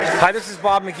Hi, this is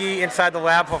Bob McGee inside the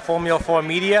lab for Formula 4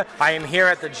 Media. I am here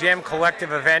at the Gem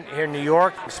Collective event here in New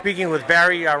York. I'm speaking with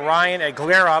Barry Ryan at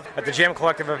Glare Up at the Gem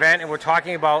Collective event, and we're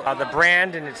talking about the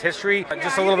brand and its history.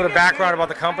 Just a little bit of background about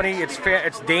the company.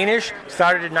 It's Danish,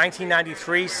 started in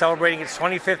 1993, celebrating its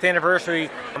 25th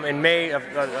anniversary in May of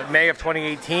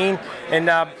 2018.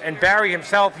 And Barry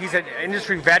himself, he's an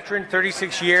industry veteran,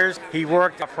 36 years. He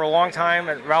worked for a long time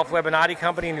at Ralph Labonati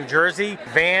Company in New Jersey.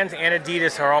 Vans and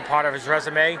Adidas are all part of his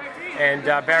resume. And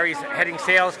Barry's heading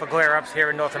sales for Glare Ups here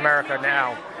in North America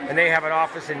now. And they have an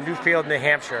office in Newfield, New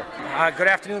Hampshire. Good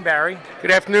afternoon, Barry.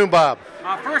 Good afternoon, Bob.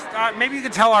 First, maybe you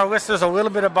could tell our listeners a little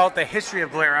bit about the history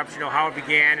of Glare Ups, how it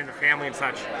began and the family and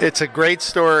such. It's a great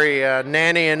story.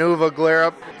 Nanny and Uwe Glare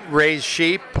Up raised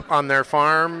sheep on their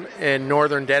farm in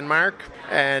northern Denmark.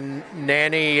 And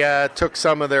Nanny took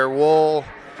some of their wool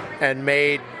and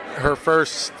made her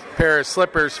first pair of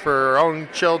slippers for her own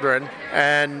children,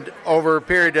 and over a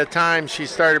period of time she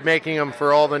started making them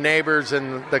for all the neighbors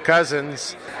and the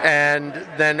cousins. And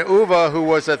then Uwe, who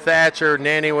was a thatcher,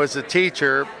 Nanny was a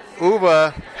teacher,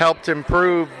 Uwe helped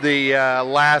improve the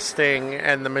lasting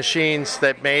and the machines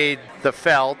that made the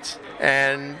felt,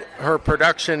 and her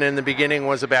production in the beginning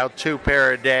was about 2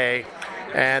 pair a day.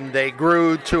 And they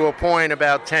grew to a point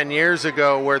about 10 years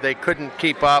ago where they couldn't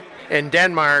keep up in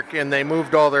Denmark, and they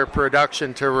moved all their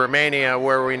production to Romania,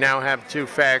 where we now have 2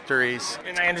 factories.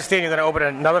 And I understand you're going to open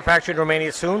another factory in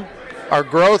Romania soon? Our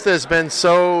growth has been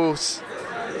so,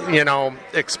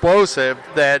 explosive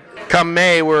that come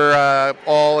May we're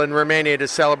all in Romania to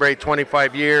celebrate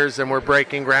 25 years, and we're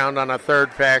breaking ground on a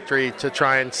 3rd factory to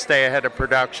try and stay ahead of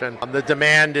production. The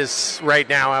demand is right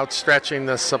now outstretching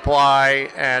the supply,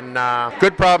 and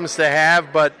good problems to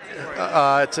have, but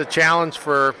it's a challenge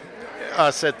for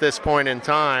us at this point in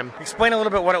time. Explain a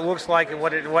little bit what it looks like and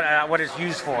what it's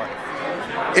used for.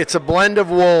 It's a blend of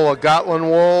wool, a Gotland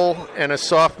wool and a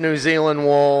soft New Zealand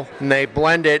wool, and they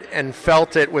blend it and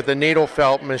felt it with a needle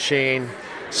felt machine.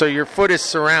 So your foot is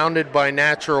surrounded by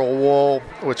natural wool,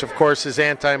 which of course is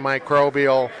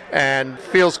antimicrobial and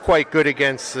feels quite good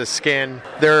against the skin.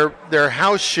 They're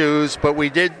house shoes, but we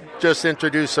did just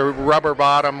introduce a rubber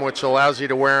bottom which allows you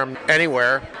to wear them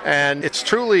anywhere, and it's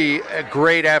truly a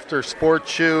great after sport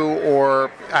shoe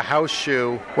or a house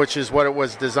shoe, which is what it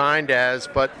was designed as.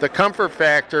 But the comfort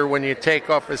factor when you take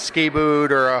off a ski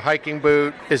boot or a hiking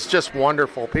boot is just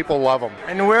wonderful. People love them.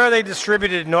 And where are they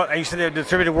distributed? You said they're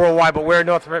distributed worldwide, but where in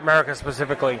North America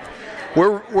specifically?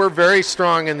 We're very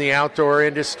strong in the outdoor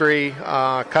industry,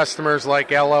 customers like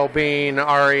LL Bean,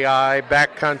 REI,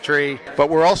 Backcountry, but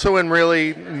we're also in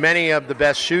really many of the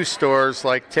best shoe stores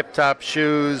like Tip Top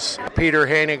Shoes, Peter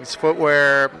Henig's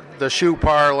Footwear, the Shoe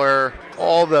Parlor.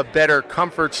 All the better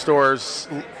comfort stores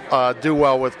do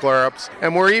well with Glare Ups.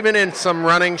 And we're even in some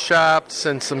running shops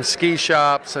and some ski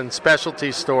shops and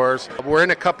specialty stores. We're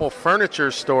in a couple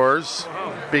furniture stores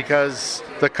because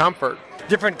the comfort.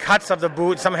 Different cuts of the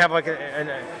boot. Some have like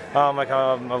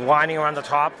a lining around the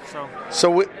top.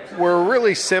 So we're a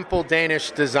really simple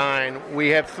Danish design. We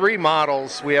have 3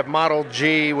 models. We have Model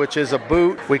G, which is a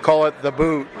boot. We call it the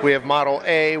boot. We have Model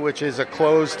A, which is a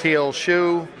closed heel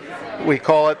shoe. We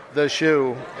call it the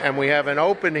shoe. And we have an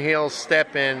open heel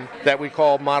step-in that we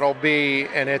call Model B,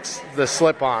 and it's the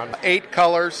slip-on. 8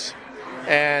 colors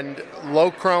and low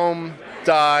chrome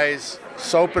dyes,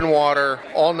 soap and water,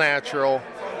 all natural.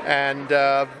 And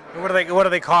what do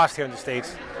they cost here in the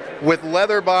States? With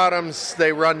leather bottoms,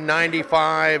 they run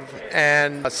 $95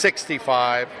 and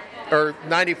 $65, or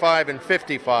 $95 and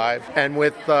 $55. And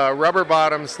with rubber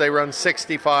bottoms, they run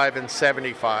 $65 and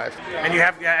 $75. And you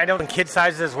have, I know, in kid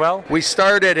sizes as well? We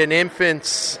start at an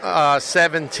infant's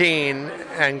 17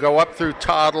 and go up through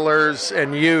toddlers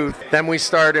and youth. Then we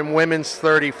start in women's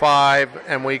 35,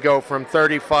 and we go from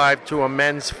 35 to a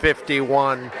men's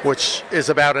 51, which is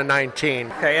about a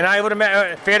 19. Okay, and I would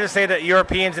imagine, fair to say that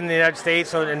Europeans in the United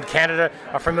States or in Canada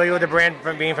are familiar with the brand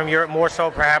from being from Europe more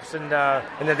so perhaps, and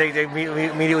that they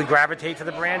immediately gravitate to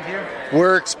the brand here?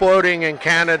 We're exploding in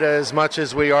Canada as much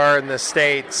as we are in the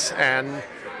States, and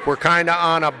we're kind of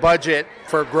on a budget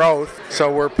for growth, so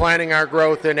we're planning our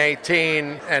growth in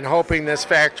 2018 and hoping this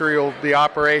factory will be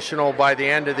operational by the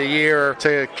end of the year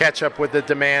to catch up with the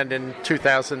demand in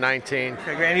 2019.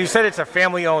 Okay, and you said it's a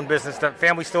family-owned business. The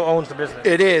family still owns the business.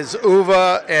 It is.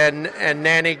 Uwe and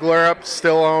Nanny Glare Up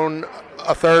still own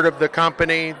a third of the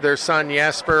company. Their son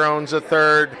Jesper owns a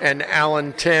third, and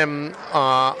Alan Tim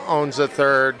owns a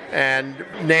third. And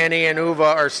Nanny and Uwe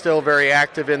are still very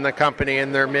active in the company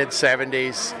in their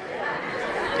mid-70s.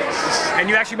 And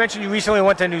you actually mentioned you recently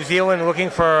went to New Zealand looking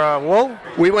for wool?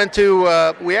 We went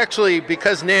to, we actually,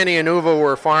 because Nanny and Uwe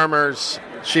were farmers,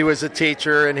 She was a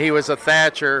teacher and he was a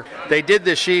thatcher. They did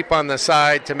the sheep on the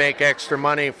side to make extra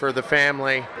money for the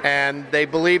family, and they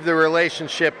believe the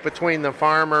relationship between the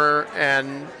farmer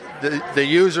and the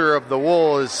user of the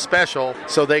wool is special,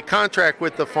 so they contract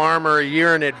with the farmer a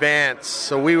year in advance.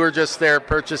 So we were just there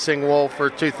purchasing wool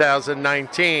for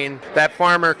 2019. That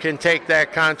farmer can take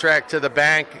that contract to the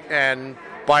bank and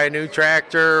buy a new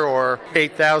tractor or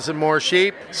 8,000 more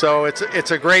sheep. So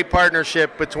it's a great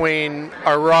partnership between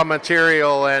our raw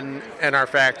material and our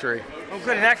factory. Oh,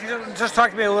 good. And actually, just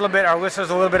talk to me a little bit, our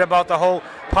listeners, a little bit about the whole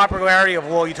popularity of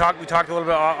wool. We talked a little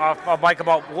bit off Mike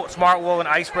about Smart Wool and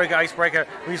Icebreaker. Icebreaker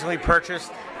recently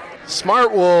purchased.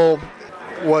 Smart Wool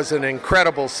was an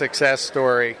incredible success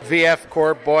story. VF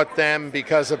Corp bought them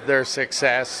because of their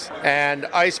success, and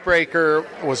Icebreaker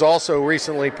was also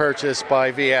recently purchased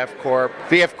by VF Corp.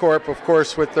 VF Corp, of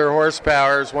course, with their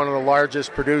horsepower, is one of the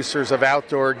largest producers of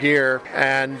outdoor gear,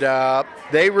 and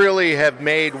they really have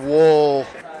made wool,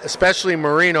 especially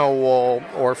merino wool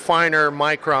or finer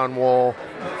micron wool,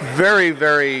 very,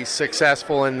 very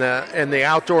successful in the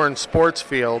outdoor and sports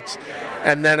fields.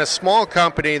 And then a small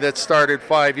company that started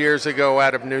 5 years ago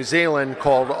out of New Zealand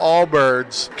called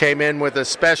Allbirds came in with a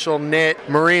special knit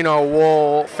merino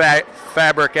wool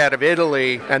fabric out of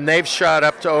Italy, and they've shot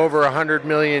up to over 100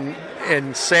 million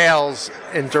in sales,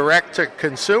 in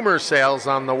direct-to-consumer sales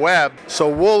on the web. So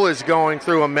wool is going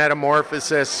through a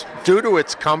metamorphosis due to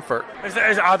its comfort.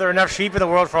 Are there enough sheep in the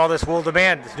world for all this wool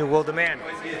demand, this new wool demand?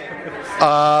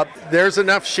 There's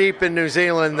enough sheep in New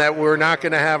Zealand that we're not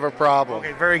going to have a problem.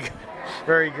 Okay, very good.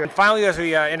 Very good. And finally, as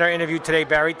we end our interview today,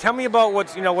 Barry, tell me about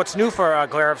what's new for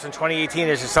Glarup's in 2018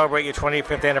 as you celebrate your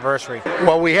 25th anniversary.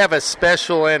 Well, we have a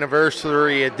special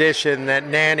anniversary edition that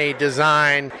Nanny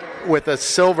designed with a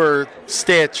silver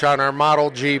stitch on our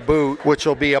Model G boot, which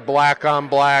will be a black on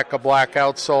black, a black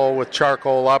outsole with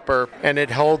charcoal upper, and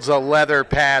it holds a leather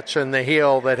patch in the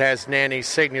heel that has Nanny's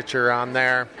signature on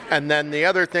there. And then the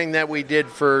other thing that we did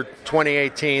for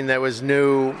 2018 that was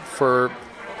new for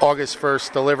August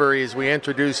 1st deliveries, we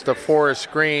introduced a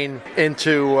forest green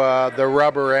into the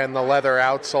rubber and the leather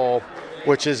outsole,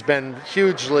 which has been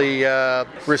hugely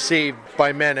received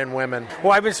by men and women.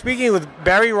 Well, I've been speaking with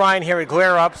Barry Ryan here at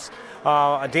Glarup's,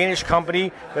 a Danish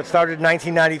company that started in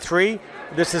 1993.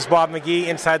 This is Bob McGee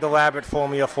inside the lab at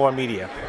Formula 4 Media.